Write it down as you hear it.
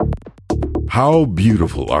How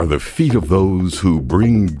beautiful are the feet of those who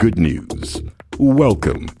bring good news.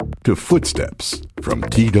 Welcome to Footsteps from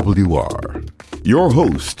TWR. Your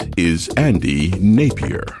host is Andy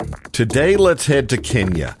Napier. Today, let's head to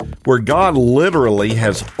Kenya, where God literally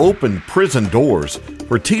has opened prison doors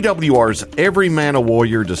for TWR's Every Man a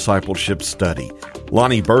Warrior discipleship study.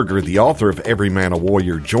 Lonnie Berger, the author of Every Man a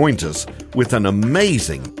Warrior, joins us with an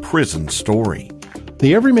amazing prison story.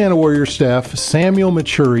 The Every Man a Warrior staff, Samuel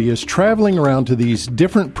Maturi, is traveling around to these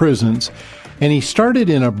different prisons, and he started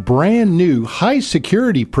in a brand new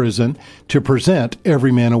high-security prison to present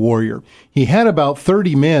Every Man a Warrior. He had about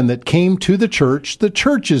 30 men that came to the church. The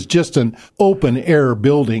church is just an open-air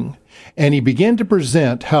building, and he began to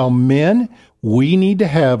present how men, we need to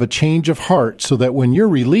have a change of heart so that when you're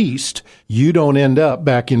released, you don't end up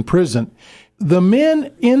back in prison. The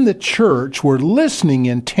men in the church were listening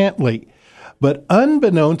intently. But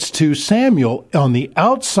unbeknownst to Samuel, on the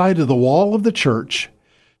outside of the wall of the church,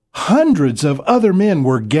 hundreds of other men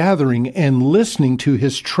were gathering and listening to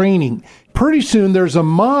his training. Pretty soon, there's a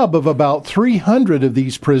mob of about 300 of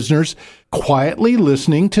these prisoners quietly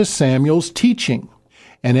listening to Samuel's teaching.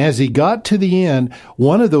 And as he got to the end,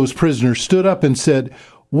 one of those prisoners stood up and said,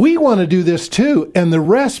 "We want to do this too." And the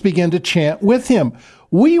rest began to chant with him.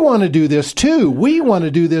 "We want to do this too. We want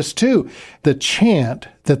to do this too." The chant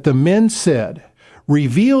that the men said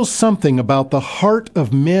reveals something about the heart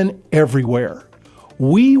of men everywhere.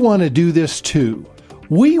 We want to do this too.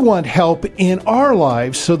 We want help in our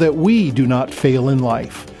lives so that we do not fail in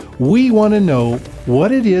life. We want to know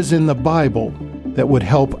what it is in the Bible that would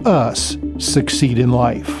help us succeed in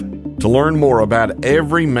life. To learn more about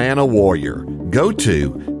Every Man a Warrior, go to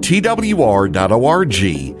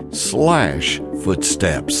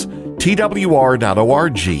twr.org/footsteps.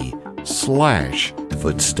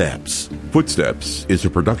 twr.org/footsteps. Footsteps is a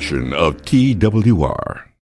production of TWR.